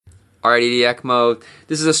RIDD ECMO.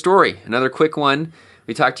 This is a story, another quick one.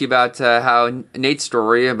 We talked to you about how Nate's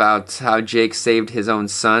story about how Jake saved his own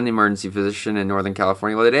son, emergency physician in Northern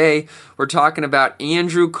California. Well, today we're talking about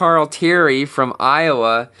Andrew Carl Terry from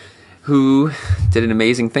Iowa, who did an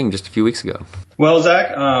amazing thing just a few weeks ago. Well,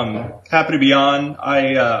 Zach, happy to be on.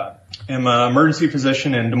 I am an emergency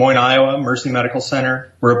physician in Des Moines, Iowa, Mercy Medical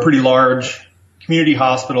Center. We're a pretty large community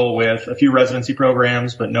hospital with a few residency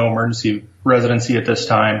programs, but no emergency residency at this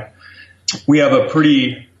time. We have a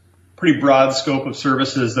pretty broad scope of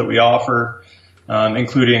services that we offer,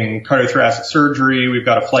 including cardiothoracic surgery. We've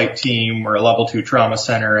got a flight team. We're a level 2 trauma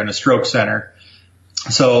center and a stroke center.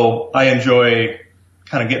 So I enjoy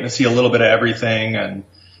kind of getting to see a little bit of everything and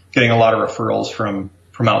getting a lot of referrals from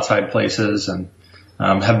outside places, and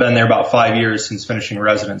have been there about 5 years since finishing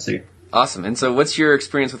residency. Awesome. And so what's your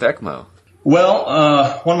experience with ECMO?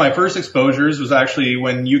 Well, one of my first exposures was actually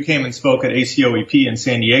when you came and spoke at ACOEP in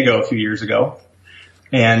San Diego a few years ago.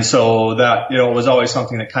 And so that, was always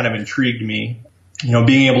something that kind of intrigued me,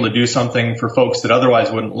 being able to do something for folks that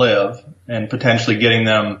otherwise wouldn't live and potentially getting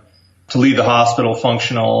them to leave the hospital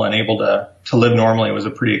functional and able to live normally was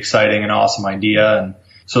a pretty exciting and awesome idea. And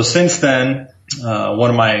so since then, one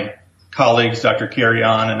of my colleagues, Dr.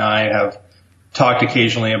 Carrion, and I have talked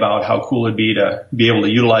occasionally about how cool it'd be to be able to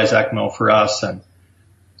utilize ECMO for us. And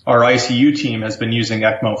our ICU team has been using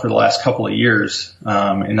ECMO for the last couple of years. In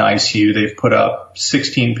the ICU, they've put up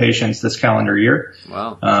 16 patients this calendar year.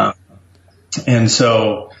 Wow. And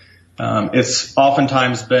so it's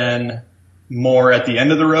oftentimes been more at the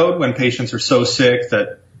end of the road when patients are so sick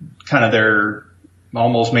that kind of they're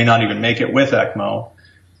almost may not even make it with ECMO.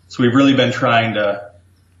 So we've really been trying to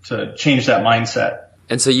change that mindset.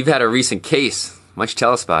 And so you've had a recent case. Why don't you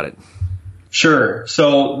tell us about it? Sure.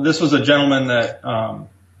 So this was a gentleman that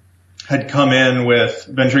had come in with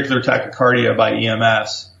ventricular tachycardia by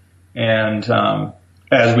EMS. And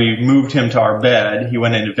as we moved him to our bed, he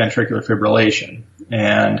went into ventricular fibrillation.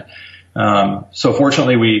 And so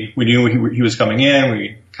fortunately, we knew he was coming in.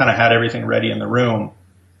 We kind of had everything ready in the room.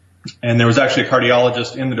 And there was actually a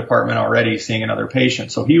cardiologist in the department already seeing another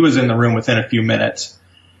patient. So he was in the room within a few minutes.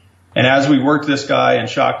 And as we worked this guy and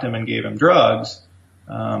shocked him and gave him drugs,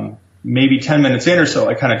 maybe 10 minutes in or so,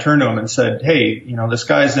 I kind of turned to him and said, hey, this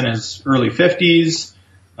guy's in his early 50s.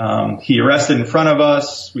 He arrested in front of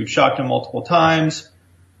us. We've shocked him multiple times,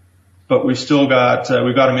 but we've still got,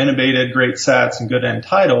 we've got him intubated, great sats and good end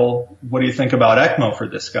tidal. What do you think about ECMO for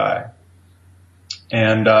this guy?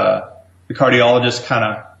 And, the cardiologist kind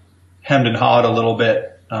of hemmed and hawed a little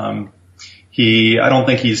bit. I don't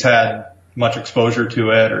think he's had much exposure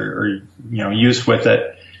to it or use with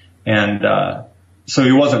it. And, so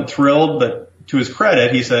he wasn't thrilled, but to his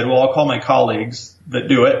credit, he said, well, I'll call my colleagues that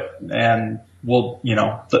do it and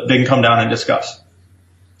they can come down and discuss.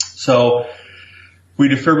 So we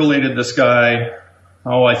defibrillated this guy,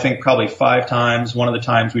 I think probably 5 times. One of the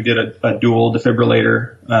times we did a dual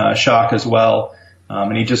defibrillator, shock as well.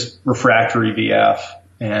 And he just refractory VF.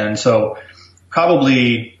 And so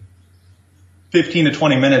probably 15 to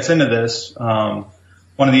 20 minutes into this,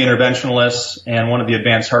 one of the interventionalists and one of the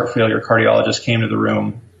advanced heart failure cardiologists came to the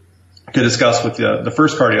room to discuss with the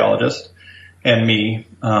first cardiologist and me,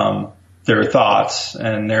 their thoughts.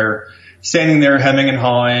 And they're standing there hemming and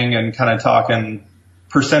hawing and kind of talking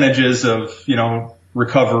percentages of,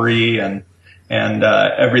 recovery and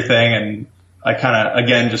everything. And I kind of,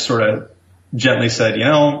 again, just sort of gently said,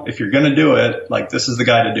 if you're going to do it, this is the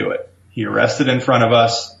guy to do it. He arrested in front of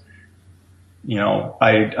us.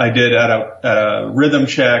 I did at a rhythm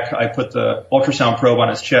check. I put the ultrasound probe on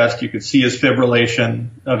his chest. You could see his fibrillation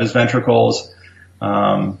of his ventricles.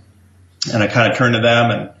 And I kind of turned to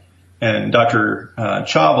them and Dr.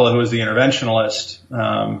 Chawla, who is the interventionalist,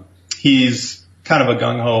 he's kind of a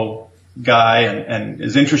gung-ho guy and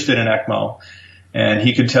is interested in ECMO. And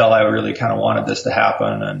he could tell I really kind of wanted this to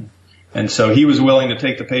happen. And so he was willing to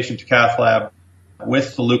take the patient to cath lab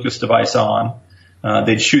with the Lucas device on.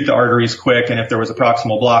 They'd shoot the arteries quick, and if there was a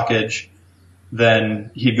proximal blockage,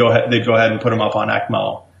 then they'd go ahead and put him up on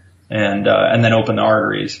ECMO and then open the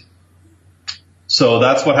arteries. So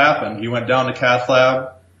that's what happened. He went down to cath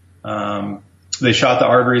lab. They shot the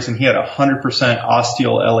arteries, and he had 100%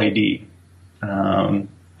 ostial LAD.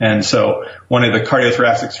 And so one of the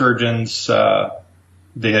cardiothoracic surgeons,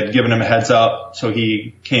 they had given him a heads up. So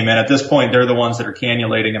he came in. At this point, they're the ones that are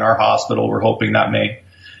cannulating in our hospital. We're hoping that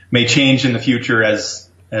may change in the future as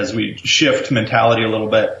we shift mentality a little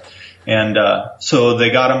bit. And, so they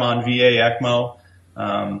got him on VA ECMO,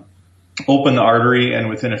 opened the artery, and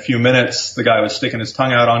within a few minutes, the guy was sticking his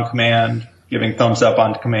tongue out on command, giving thumbs up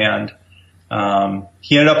on command.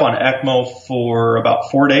 He ended up on ECMO for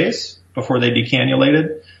about 4 days before they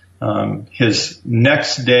decannulated. His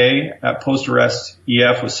next day at post-arrest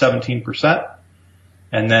EF was 17%.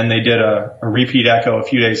 And then they did a repeat echo a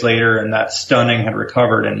few days later, and that stunning had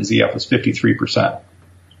recovered, and his EF was 53%.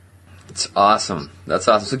 That's awesome. That's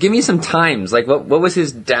awesome. So give me some times. Like, what was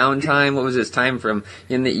his downtime? What was his time from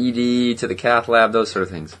in the ED to the cath lab, those sort of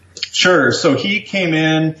things? Sure. So he came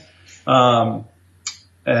in, from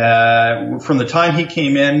the time he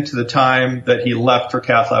came in to the time that he left for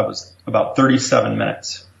cath lab was about 37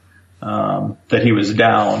 minutes, that he was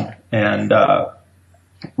down. And,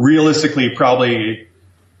 realistically, probably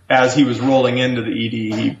as he was rolling into the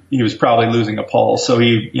ED, he was probably losing a pulse. So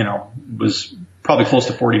he, was probably close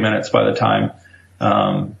to 40 minutes by the time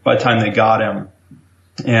they got him.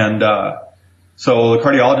 And, so the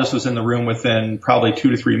cardiologist was in the room within probably 2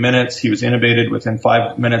 to 3 minutes. He was intubated within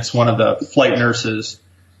 5 minutes. One of the flight nurses,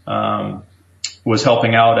 was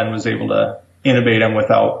helping out and was able to intubate him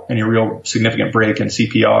without any real significant break in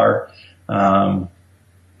CPR.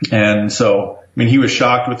 And so, he was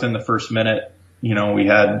shocked within the first minute. We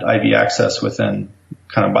had IV access within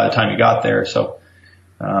kind of by the time he got there. So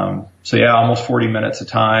yeah, almost 40 minutes of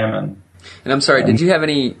time. And I'm sorry, did you have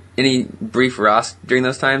any brief ROSC during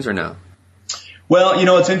those times or no? Well,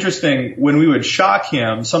 it's interesting. When we would shock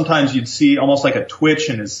him, sometimes you'd see almost like a twitch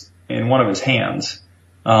in one of his hands.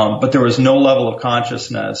 But there was no level of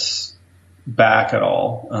consciousness back at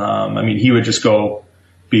all. He would just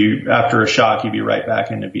after a shock, he'd be right back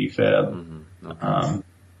into BFib. Mm-hmm. Okay.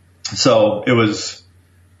 So it was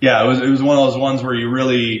one of those ones where you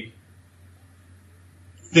really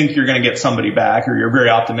think you're going to get somebody back, or you're very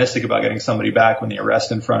optimistic about getting somebody back when they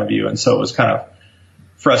arrest in front of you. And so it was kind of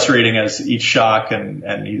frustrating as each shock and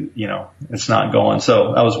it's not going.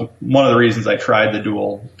 So that was one of the reasons I tried the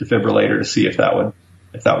dual defibrillator to see if that would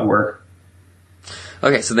work.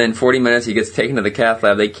 Okay, so then 40 minutes, he gets taken to the cath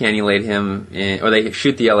lab. They cannulate him, or they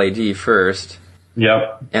shoot the LAD first.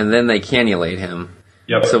 Yep. And then they cannulate him.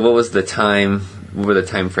 Yep. So what was the time? What were the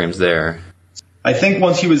time frames there? I think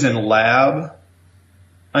once he was in lab,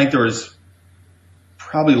 I think there was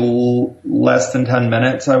probably less than 10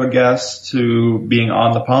 minutes, I would guess, to being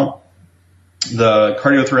on the pump. The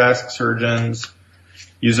cardiothoracic surgeons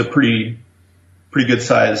use a pretty good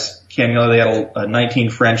size cannula. They had a 19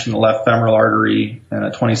 French in the left femoral artery and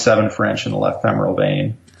a 27 French in the left femoral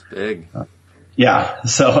vein. Big. Yeah.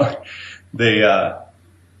 So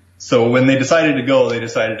so when they decided to go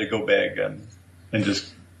big and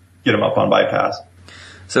just get them up on bypass.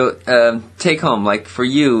 So, take home, like for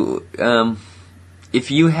you,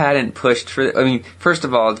 if you hadn't pushed first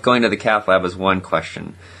of all, going to the cath lab was one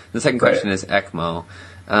question. The second question is ECMO.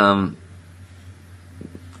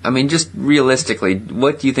 Just realistically,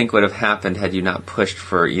 what do you think would have happened had you not pushed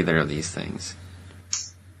for either of these things?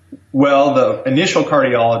 Well, the initial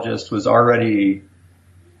cardiologist was already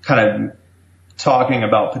kind of talking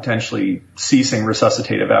about potentially ceasing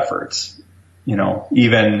resuscitative efforts,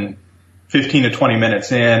 even 15 to 20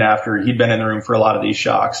 minutes in after he'd been in the room for a lot of these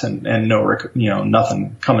shocks and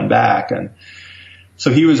nothing coming back. And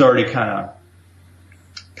so he was already kind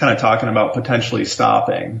of talking about potentially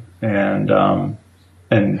stopping. And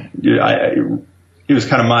it was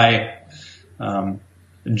kind of my,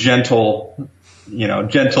 gentle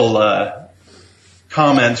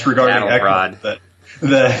comments regarding ECMO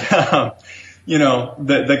that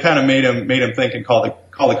kind of made him think and call the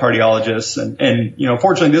cardiologists. And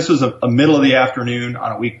fortunately this was a middle of the afternoon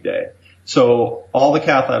on a weekday. So all the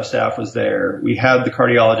cath lab staff was there. We had the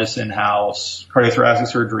cardiologist in-house, cardiothoracic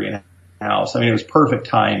surgery in-house. It was perfect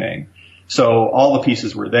timing. So all the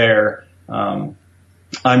pieces were there. I'm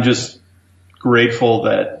just grateful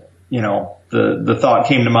that, the thought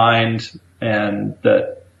came to mind and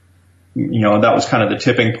that, that was kind of the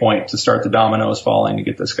tipping point to start the dominoes falling to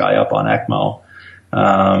get this guy up on ECMO.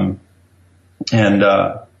 And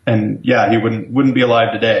he wouldn't be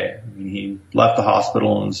alive today. He left the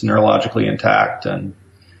hospital and is neurologically intact and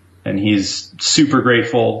he's super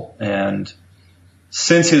grateful. And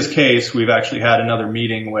since his case, we've actually had another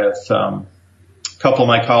meeting with, a couple of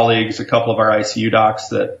my colleagues, a couple of our ICU docs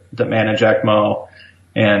that manage ECMO.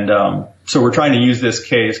 And, so we're trying to use this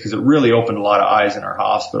case because it really opened a lot of eyes in our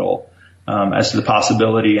hospital, as to the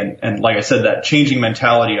possibility. And like I said, that changing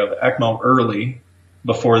mentality of ECMO early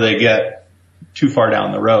before they get too far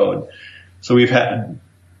down the road. So we've had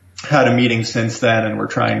a meeting since then and we're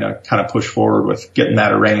trying to kind of push forward with getting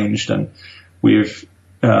that arranged. And we've,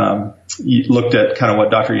 looked at kind of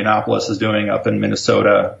what Dr. Yiannopoulos is doing up in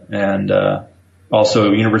Minnesota and,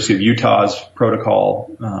 also University of Utah's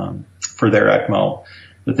protocol, for their ECMO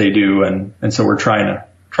that they do. And so we're trying to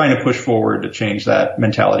trying to push forward to change that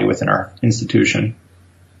mentality within our institution.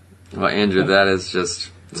 Well, Andrew, that is just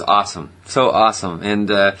it's awesome, so awesome, and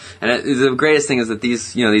the greatest thing is that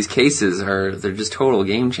these cases they're just total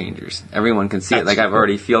game changers. Everyone can see it. Like I've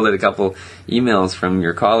already fielded a couple emails from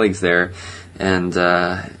your colleagues there, and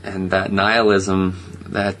that nihilism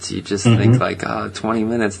that you just think like 20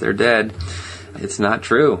 minutes they're dead. It's not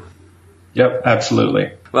true. Yep,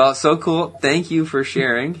 absolutely. Well, so cool. Thank you for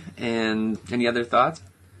sharing. And any other thoughts?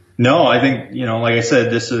 No, I think, like I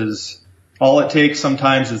said, this is all it takes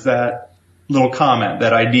sometimes is that little comment,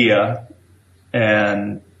 that idea,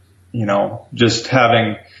 and, just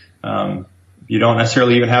having, you don't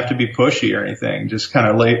necessarily even have to be pushy or anything. Just kind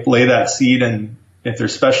of lay that seed, and if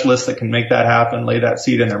there's specialists that can make that happen, lay that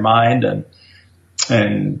seed in their mind,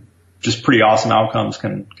 and just pretty awesome outcomes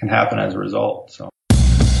can happen as a result. So.